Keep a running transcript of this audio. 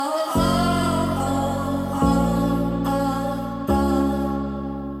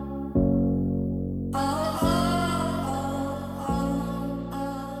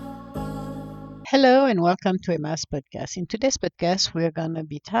and welcome to Emma's podcast. In today's podcast, we're going to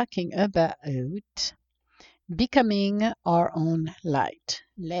be talking about becoming our own light.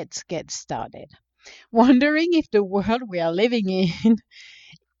 Let's get started. Wondering if the world we are living in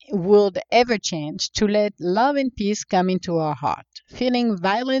would ever change to let love and peace come into our heart, feeling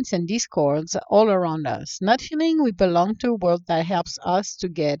violence and discords all around us, not feeling we belong to a world that helps us to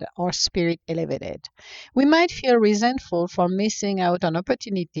get our spirit elevated. We might feel resentful for missing out on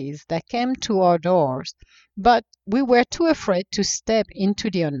opportunities that came to our doors, but we were too afraid to step into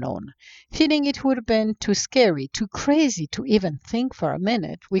the unknown, feeling it would have been too scary, too crazy to even think for a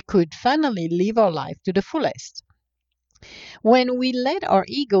minute we could finally live our life to the fullest. When we let our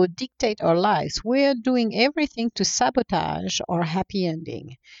ego dictate our lives, we are doing everything to sabotage our happy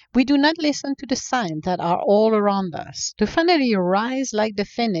ending. We do not listen to the signs that are all around us, to finally rise like the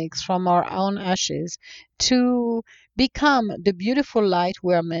phoenix from our own ashes, to become the beautiful light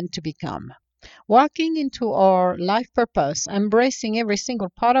we are meant to become. Walking into our life purpose, embracing every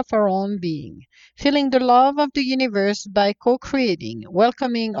single part of our own being, feeling the love of the universe by co creating,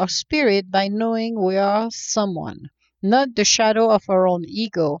 welcoming our spirit by knowing we are someone, not the shadow of our own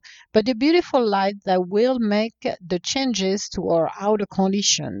ego, but the beautiful light that will make the changes to our outer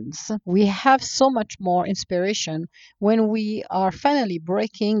conditions. We have so much more inspiration when we are finally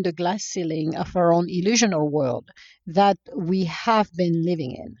breaking the glass ceiling of our own illusional world that we have been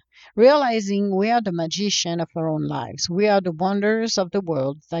living in. Realizing we are the magician of our own lives, we are the wonders of the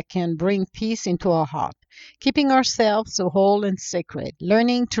world that can bring peace into our heart, keeping ourselves so whole and sacred,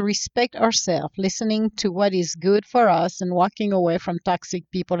 learning to respect ourselves, listening to what is good for us, and walking away from toxic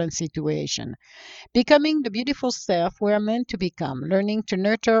people and situations. Becoming the beautiful self we are meant to become, learning to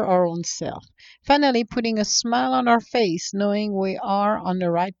nurture our own self. Finally, putting a smile on our face, knowing we are on the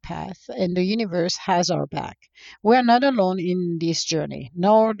right path and the universe has our back. We are not alone in this journey,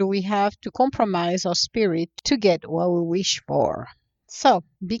 nor do we have to compromise our spirit to get what we wish for. So,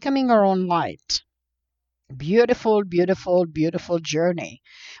 becoming our own light. Beautiful, beautiful, beautiful journey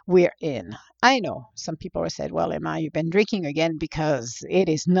we're in. I know some people have said, well, Emma, you've been drinking again because it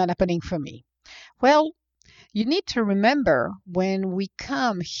is not happening for me. Well, you need to remember when we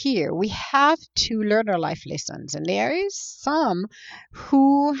come here, we have to learn our life lessons. And there is some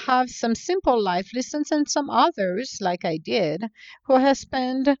who have some simple life lessons, and some others, like I did, who have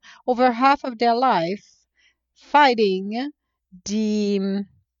spent over half of their life fighting the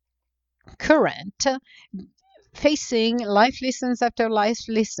current, facing life lessons after life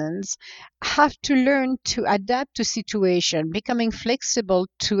lessons, have to learn to adapt to situation, becoming flexible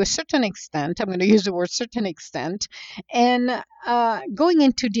to a certain extent. I'm going to use the word certain extent, and going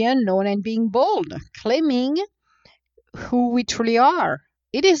into the unknown and being bold, claiming who we truly are.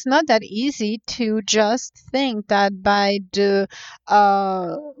 It is not that easy to just think that by the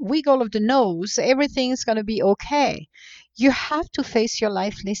wiggle of the nose, everything's going to be okay. You have to face your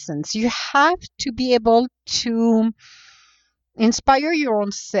life lessons. You have to be able to inspire your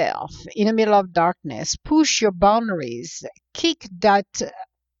own self in the middle of darkness, push your boundaries, kick that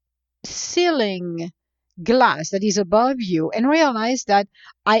ceiling glass that is above you, and realize that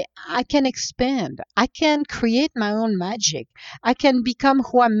I can expand. I can create my own magic. I can become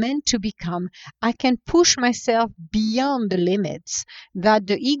who I'm meant to become. I can push myself beyond the limits that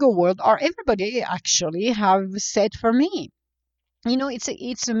the ego world or everybody actually have set for me. You know,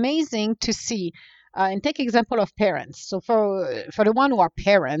 it's amazing to see, and take example of parents. So for the one who are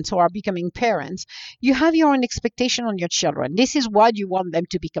parents, who are becoming parents, you have your own expectation on your children. This is what you want them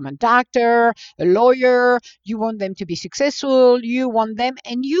to become: a doctor, a lawyer. You want them to be successful. You want them,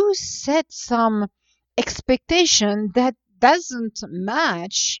 and you set some expectation that doesn't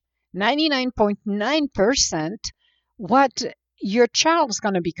match 99.9% what your child's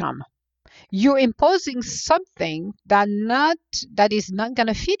going to become. You're imposing something that is not going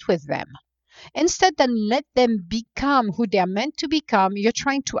to fit with them. Instead, then let them become who they are meant to become. You're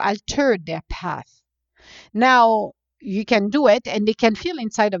trying to alter their path. Now, you can do it, and they can feel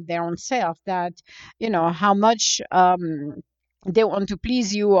inside of their own self that, how much they want to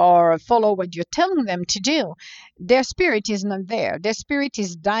please you or follow what you're telling them to do. Their spirit is not there. Their spirit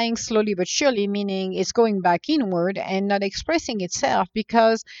is dying slowly but surely, meaning it's going back inward and not expressing itself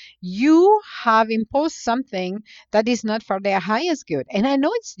because you have imposed something that is not for their highest good. And I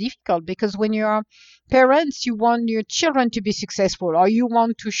know it's difficult because when you're parents, you want your children to be successful, or you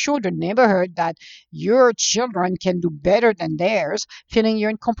want to show the neighborhood that your children can do better than theirs, feeling you're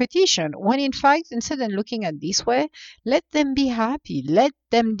in competition. When in fact, instead of looking at this way, let them be happy. Let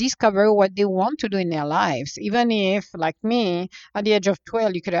them discover what they want to do in their lives. Even if, like me, at the age of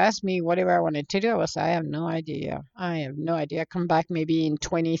 12, you could ask me whatever I wanted to do. I was, I have no idea. I have no idea. Come back maybe in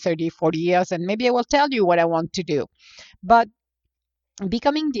 20, 30, 40 years, and maybe I will tell you what I want to do. But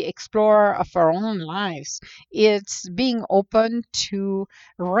becoming the explorer of our own lives, it's being open to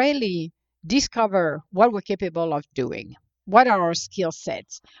really discover what we're capable of doing. What are our skill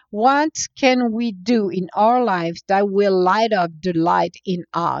sets? What can we do in our lives that will light up the light in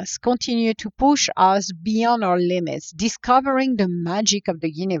us, continue to push us beyond our limits, discovering the magic of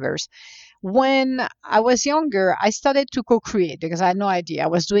the universe? When I was younger, I started to co-create because I had no idea. I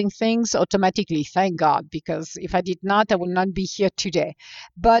was doing things automatically, thank God, because if I did not, I would not be here today.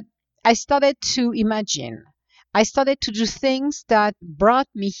 But I started to imagine. I started to do things that brought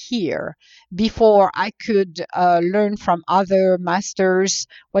me here before I could learn from other masters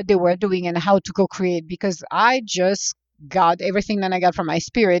what they were doing and how to co-create, because I just got everything that I got from my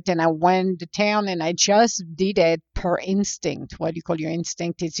spirit and I went to town and I just did it per instinct. What you call your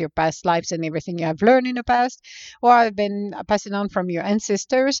instinct is your past lives and everything you have learned in the past or have been passing on from your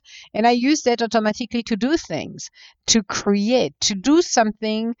ancestors. And I use that automatically to do things, to create, to do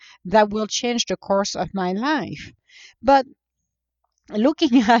something that will change the course of my life. But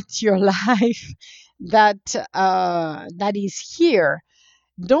looking at your life that is here,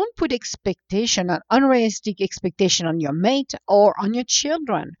 don't put expectation, an unrealistic expectation on your mate or on your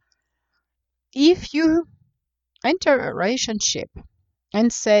children. If you enter a relationship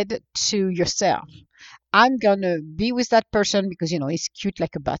and said to yourself, I'm going to be with that person because, he's cute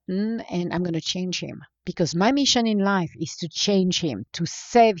like a button and I'm going to change him because my mission in life is to change him, to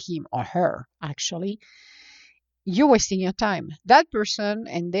save him or her, actually, you're wasting your time. That person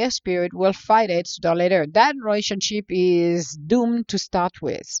and their spirit will fight it sooner or later. That relationship is doomed to start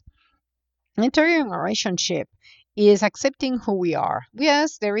with. Entering a relationship is accepting who we are.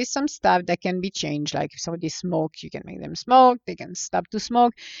 Yes, there is some stuff that can be changed. Like if somebody smokes, you can make them smoke. They can stop to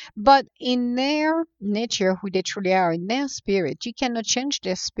smoke. But in their nature, who they truly are, in their spirit, you cannot change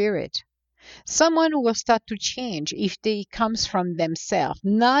their spirit. Someone will start to change if they comes from themselves,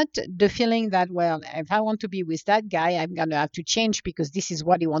 not the feeling that, well, if I want to be with that guy, I'm going to have to change because this is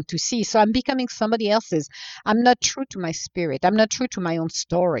what he want to see. So I'm becoming somebody else's. I'm not true to my spirit. I'm not true to my own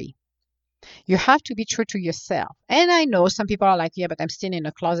story. You have to be true to yourself. And I know some people are like, yeah, but I'm still in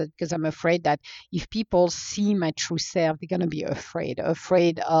a closet because I'm afraid that if people see my true self, they're going to be afraid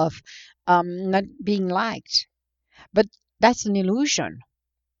of not being liked. But that's an illusion.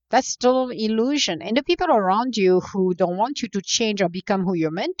 That's total illusion. And the people around you who don't want you to change or become who you're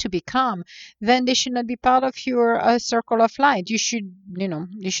meant to become, then they should not be part of your circle of light. You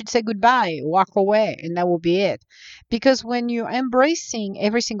should say goodbye, walk away, and that will be it. Because when you're embracing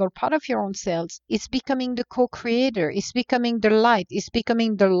every single part of your own selves, it's becoming the co-creator. It's becoming the light. It's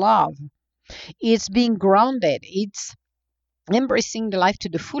becoming the love. It's being grounded. It's embracing the life to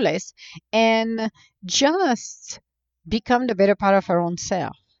the fullest and just become the better part of our own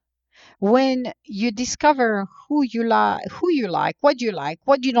self. When you discover who you like, what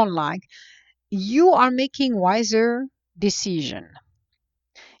you don't like, you are making wiser decision.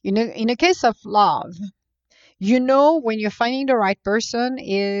 In a case of love, when you're finding the right person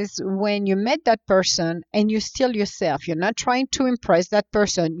is when you met that person and you're still yourself. You're not trying to impress that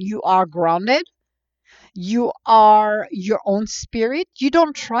person. You are grounded. You are your own spirit. You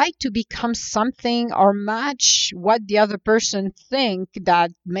don't try to become something or match what the other person think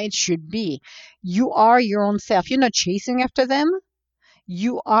that mate should be. You are your own self. You're not chasing after them.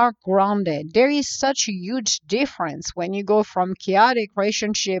 You are grounded. There is such a huge difference when you go from chaotic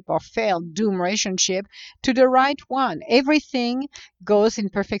relationship or failed doom relationship to the right one. Everything goes in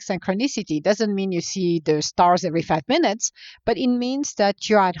perfect synchronicity. Doesn't mean you see the stars every 5 minutes, but it means that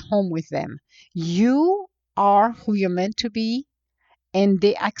you're at home with them. You are who you're meant to be, and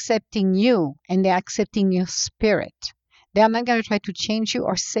they're accepting you and they're accepting your spirit. They are not going to try to change you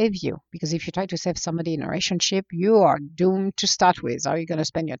or save you, because if you try to save somebody in a relationship, you are doomed to start with. Are you going to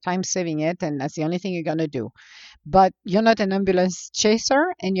spend your time saving it? And that's the only thing you're going to do. But you're not an ambulance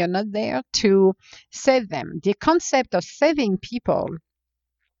chaser and you're not there to save them. The concept of saving people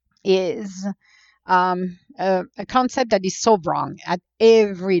is a concept that is so wrong at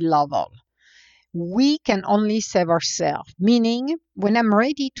every level. We can only save ourselves, meaning when I'm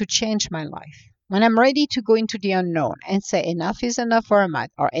ready to change my life, when I'm ready to go into the unknown and say enough is enough where I'm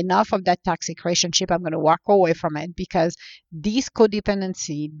at, or enough of that toxic relationship, I'm going to walk away from it because this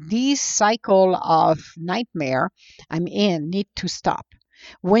codependency, this cycle of nightmare I'm in need to stop.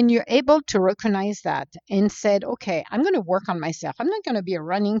 When you're able to recognize that and said, okay, I'm going to work on myself. I'm not going to be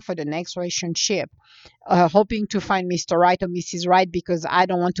running for the next relationship, hoping to find Mr. Right or Mrs. Right because I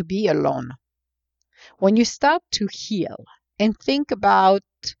don't want to be alone. When you start to heal and think about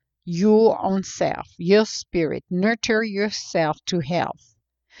your own self, your spirit, nurture yourself to health,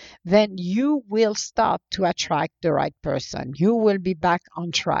 then you will start to attract the right person. You will be back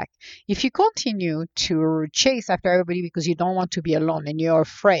on track. If you continue to chase after everybody because you don't want to be alone and you're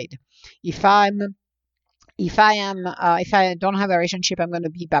afraid, if I'm if I don't have a relationship, I'm going to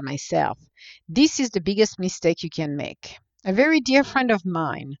be by myself. This is the biggest mistake you can make. A very dear friend of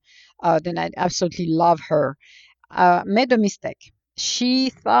mine, then I absolutely love her, made a mistake. She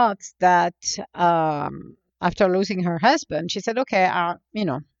thought that after losing her husband, she said, okay,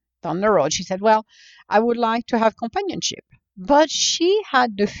 down the road, she said, well, I would like to have companionship. But she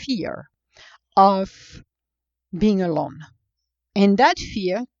had the fear of being alone. And that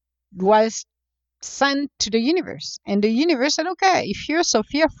fear was sent to the universe. And the universe said, okay, if you're so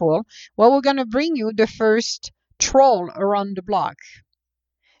fearful, well, we're going to bring you the first troll around the block.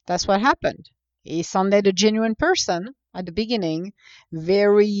 That's what happened. He sounded a genuine person at the beginning,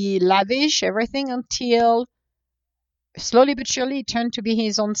 very lavish, everything, until slowly but surely it turned to be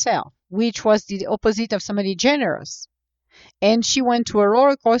his own self, which was the opposite of somebody generous. And she went to a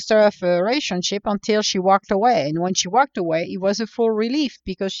roller coaster of a relationship until she walked away. And when she walked away, it was a full relief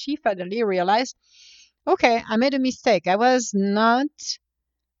because she finally realized, okay, I made a mistake. I was not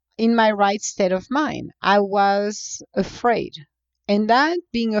in my right state of mind. I was afraid. And that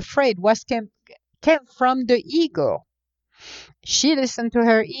being afraid came from the ego. She listened to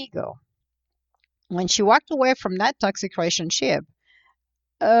her ego. When she walked away from that toxic relationship,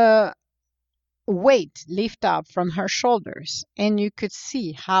 a weight lifted up from her shoulders, and you could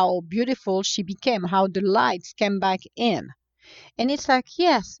see how beautiful she became, how the lights came back in. And it's like,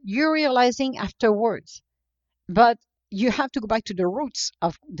 yes, you're realizing afterwards, but you have to go back to the roots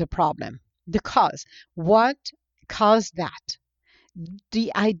of the problem, the cause. What caused that?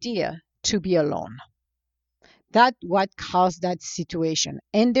 The idea to be alone. That what caused that situation.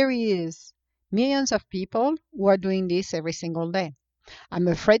 And there is millions of people who are doing this every single day. I'm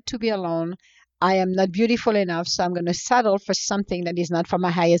afraid to be alone. I am not beautiful enough, so I'm going to settle for something that is not for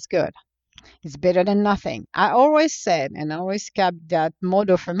my highest good. It's better than nothing. I always said, and I always kept that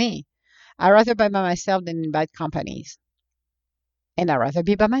motto for me, I'd rather be by myself than in bad companies. And I'd rather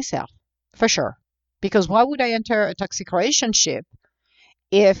be by myself, for sure. Because why would I enter a toxic relationship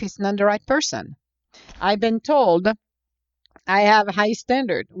if it's not the right person? I've been told I have a high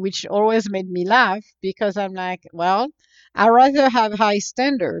standard, which always made me laugh because I'm like, well, I rather have high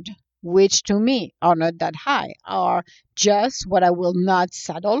standard, which to me are not that high, are just what I will not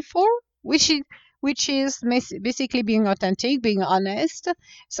settle for, which is basically being authentic, being honest.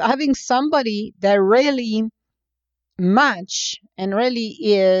 So having somebody that really match and really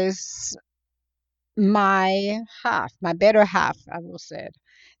is my better half, I will say,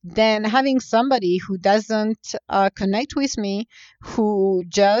 than having somebody who doesn't connect with me, who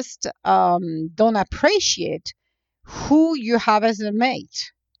just don't appreciate who you have as a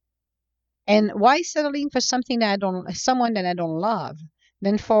mate. And why settling for someone that I don't love,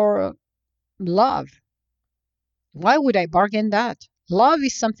 than for love? Why would I bargain that? Love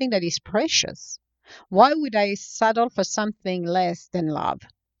is something that is precious. Why would I settle for something less than love?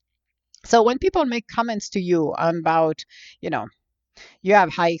 So when people make comments to you about, you know, you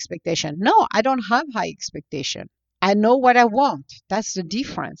have high expectation. No, I don't have high expectation. I know what I want. That's the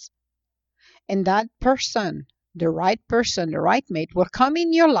difference. And that person, the right mate will come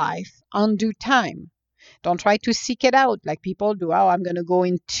in your life on due time. Don't try to seek it out like people do. Oh, I'm going to go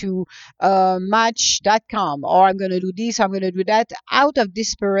into match.com, or I'm going to do this, I'm going to do that, out of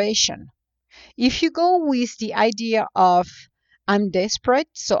desperation. If you go with the idea of, I'm desperate,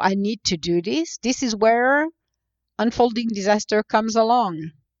 so I need to do this is where unfolding disaster comes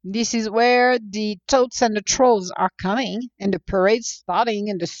along. This is where the toads and the trolls are coming, and the parade's starting,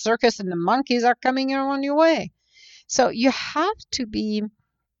 and the circus and the monkeys are coming around your way. So you have to be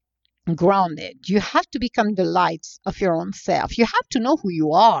grounded. You have to become the light of your own self. You have to know who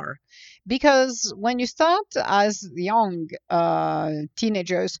you are. Because when you start as young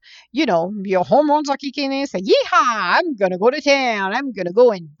teenagers, your hormones are kicking in. Say, yeehaw, I'm going to go to town. I'm going to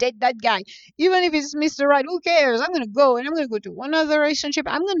go and date that guy. Even if it's Mr. Right, who cares? I'm going to go, and I'm going to go to another relationship.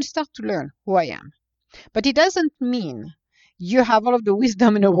 I'm going to start to learn who I am. But it doesn't mean you have all of the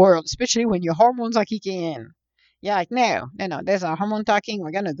wisdom in the world, especially when your hormones are kicking in. Yeah, like, no, there's a hormone talking. We're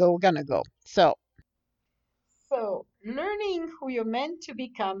gonna go. So Learning who you're meant to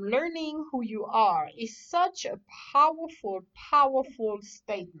become, learning who you are, is such a powerful, powerful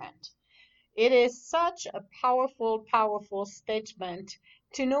statement. It is such a powerful, powerful statement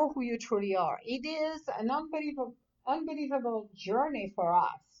to know who you truly are. It is an unbelievable, unbelievable journey for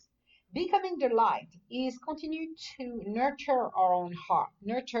us. Becoming the light is continue to nurture our own heart,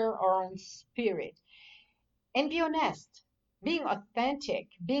 nurture our own spirit, and be honest, being authentic,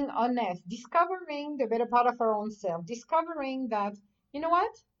 being honest, discovering the better part of our own self, discovering that, you know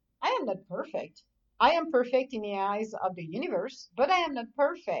what? I am not perfect. I am perfect in the eyes of the universe, but I am not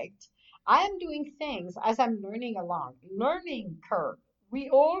perfect. I am doing things as I'm learning along, learning curve. We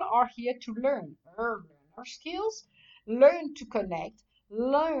all are here to learn our skills, learn to connect,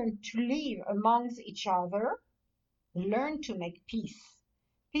 learn to live amongst each other, learn to make peace.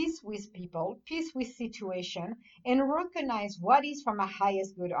 Peace with people, peace with situation, and recognize what is for my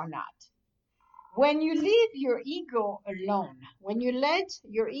highest good or not. When you leave your ego alone, when you let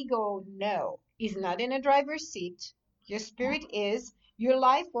your ego know is not in a driver's seat, your spirit is, your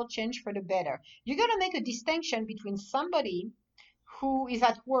life will change for the better. You got to make a distinction between somebody who is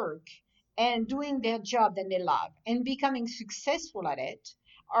at work and doing their job that they love and becoming successful at it,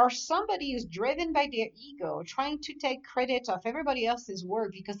 or somebody who's driven by their ego, trying to take credit of everybody else's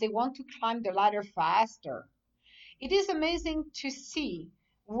work because they want to climb the ladder faster. It is amazing to see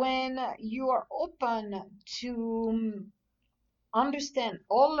when you are open to understand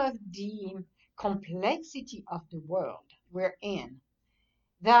all of the complexity of the world we're in,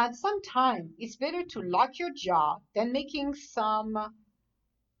 that sometimes it's better to lock your jaw than making some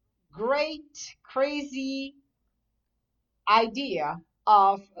great, crazy idea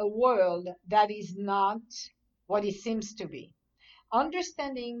of a world that is not what it seems to be.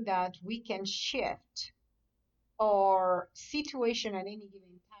 Understanding that we can shift our situation at any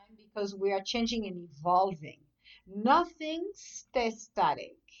given time because we are changing and evolving. Nothing stays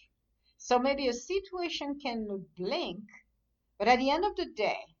static. So maybe a situation can look blink, but at the end of the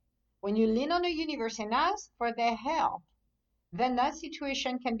day, when you lean on the universe and ask for their help, then that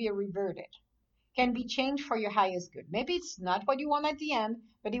situation can be reverted, can be changed for your highest good. Maybe it's not what you want at the end,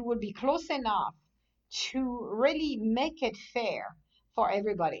 but it will be close enough to really make it fair for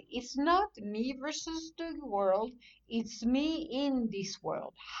everybody. It's not me versus the world, it's me in this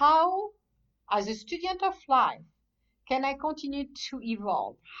world. How, as a student of life, can I continue to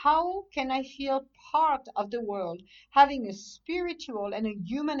evolve? How can I feel part of the world, having a spiritual and a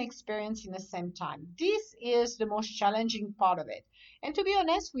human experience in the same time? This is the most challenging part of it. And to be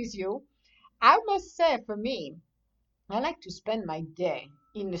honest with you, I must say for me, I like to spend my day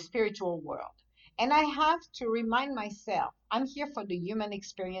in the spiritual world. And I have to remind myself I'm here for the human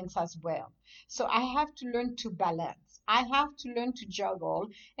experience as well. So I have to learn to balance. I have to learn to juggle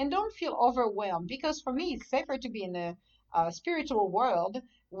and don't feel overwhelmed, because for me, it's safer to be in a spiritual world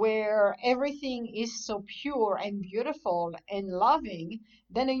where everything is so pure and beautiful and loving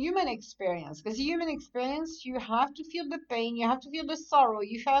than a human experience. Because a human experience, you have to feel the pain, you have to feel the sorrow,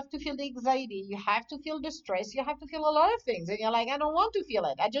 you have to feel the anxiety, you have to feel the stress, you have to feel a lot of things. And you're like, I don't want to feel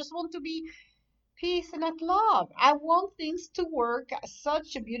it. I just want to be peace and at love. I want things to work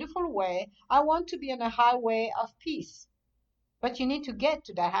such a beautiful way. I want to be on a highway of peace. But you need to get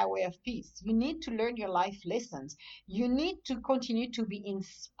to that highway of peace. You need to learn your life lessons. You need to continue to be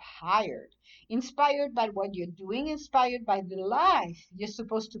inspired. Inspired by what you're doing, inspired by the life you're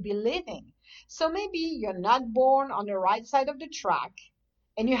supposed to be living. So maybe you're not born on the right side of the track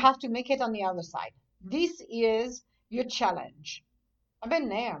and you have to make it on the other side. This is your challenge. I've been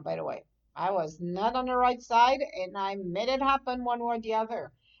there, by the way. I was not on the right side and I made it happen one way or the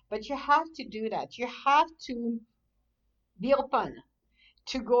other. But you have to do that. You have to be open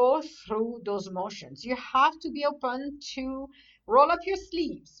to go through those motions. You have to be open to roll up your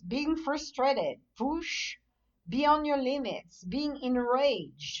sleeves, being frustrated, push beyond your limits, being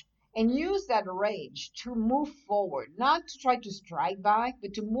enraged, and use that rage to move forward, not to try to strike back,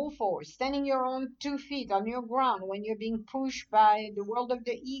 but to move forward, standing your own 2 feet on your ground when you're being pushed by the world of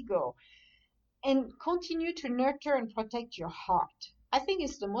the ego, and continue to nurture and protect your heart. I think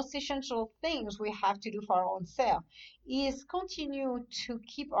it's the most essential things we have to do for our own self is continue to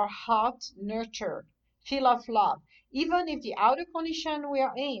keep our heart nurtured, full of love, even if the outer conditions we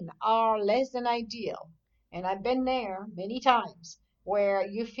are in are less than ideal. And I've been there many times where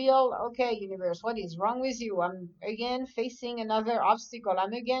you feel, okay, universe, what is wrong with you? I'm again facing another obstacle.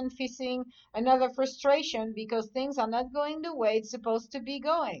 I'm again facing another frustration because things are not going the way it's supposed to be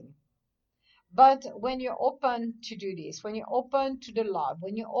going. But when you're open to do this, when you're open to the love,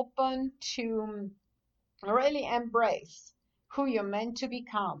 when you're open to really embrace who you're meant to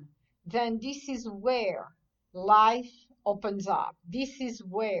become, then this is where life opens up. This is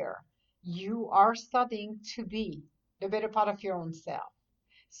where you are starting to be the better part of your own self.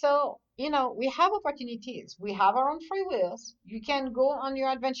 So, we have opportunities. We have our own free wills. You can go on your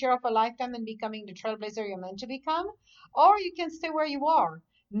adventure of a lifetime and becoming the trailblazer you're meant to become, or you can stay where you are.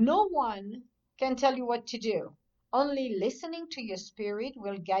 No one can tell you what to do. Only listening to your spirit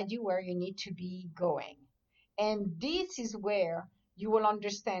will guide you where you need to be going. And this is where you will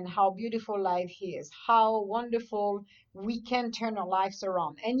understand how beautiful life is, how wonderful we can turn our lives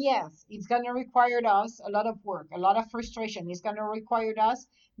around. And yes, it's going to require us a lot of work, a lot of frustration. It's going to require us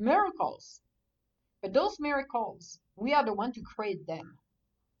miracles. But those miracles, we are the one to create them.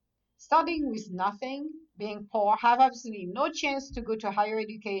 Starting with nothing, being poor, have absolutely no chance to go to higher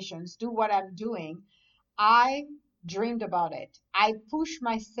educations, do what I'm doing. I dreamed about it. I pushed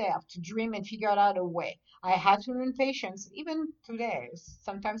myself to dream and figure out a way. I had to learn patience. Even today,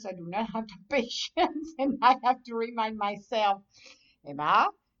 sometimes I do not have the patience, and I have to remind myself, Emma,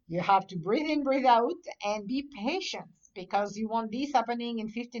 you have to breathe in, breathe out, and be patient because you want this happening in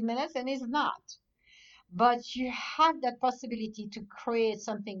 15 minutes and it's not. But you have that possibility to create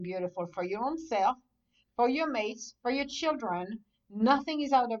something beautiful for your own self, for your mates, for your children. Nothing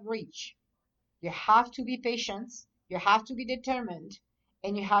is out of reach. You have to be patient, you have to be determined,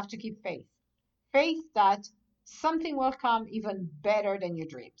 and you have to keep faith. Faith that something will come even better than your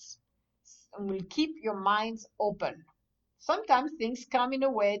dreams. And will keep your minds open. Sometimes things come in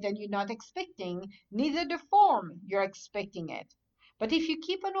a way that you're not expecting, neither the form you're expecting it. But if you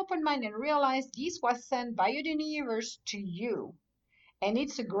keep an open mind and realize this was sent by the universe to you, and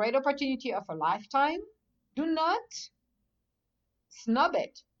it's a great opportunity of a lifetime, do not snub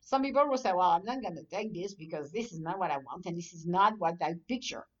it. Some people will say, well, I'm not going to take this because this is not what I want and this is not what I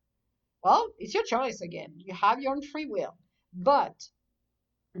picture. Well, it's your choice again. You have your own free will. But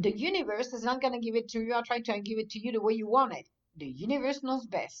the universe is not going to give it to you or try to give it to you the way you want it. The universe knows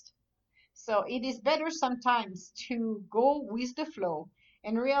best. So it is better sometimes to go with the flow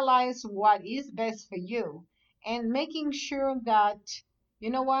and realize what is best for you and making sure that, you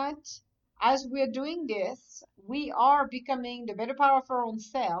know what, as we're doing this, we are becoming the better part of our own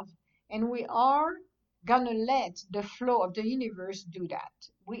self and we are gonna let the flow of the universe do that.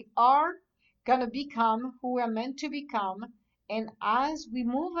 We are gonna become who we're meant to become. And as we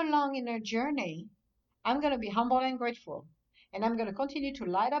move along in our journey, I'm going to be humble and grateful. And I'm going to continue to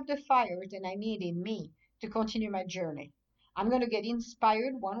light up the fire that I need in me to continue my journey. I'm going to get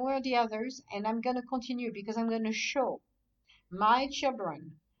inspired one way or the others, and I'm going to continue because I'm going to show my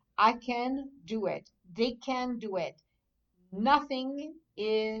children I can do it. They can do it. Nothing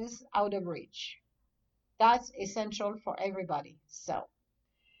is out of reach. That's essential for everybody. So,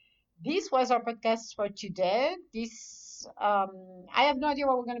 this was our podcast for today. I have no idea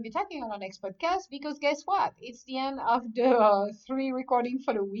what we're going to be talking on our next podcast because guess what? It's the end of the three recording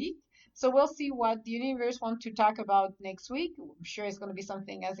for the week. So we'll see what the universe wants to talk about next week. I'm sure it's going to be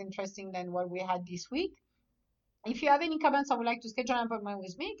something as interesting than what we had this week. If you have any comments or would like to schedule an appointment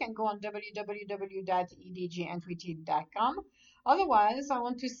with me, you can go on www.edgintuitive.com. Otherwise, I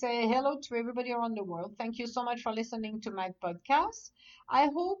want to say hello to everybody around the world. Thank you so much for listening to my podcast. I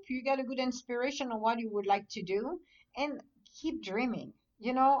hope you get a good inspiration on what you would like to do and keep dreaming.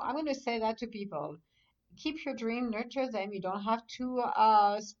 I'm going to say that to people. Keep your dream, nurture them. You don't have to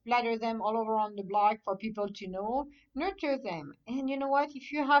splatter them all over on the block for people to know. Nurture them. And you know what?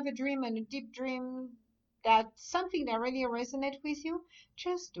 If you have a dream and a deep dream, that's something that really resonates with you,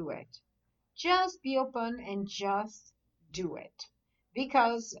 just do it. Just be open and just do it.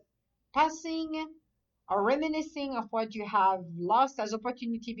 Because passing or reminiscing of what you have lost as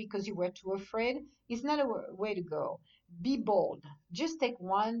opportunity because you were too afraid is not a way to go. Be bold. Just take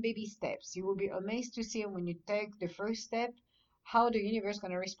one baby steps. You will be amazed to see when you take the first step how the universe is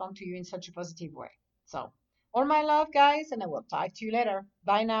going to respond to you in such a positive way. So, all my love, guys, and I will talk to you later.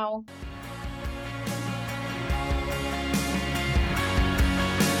 Bye now.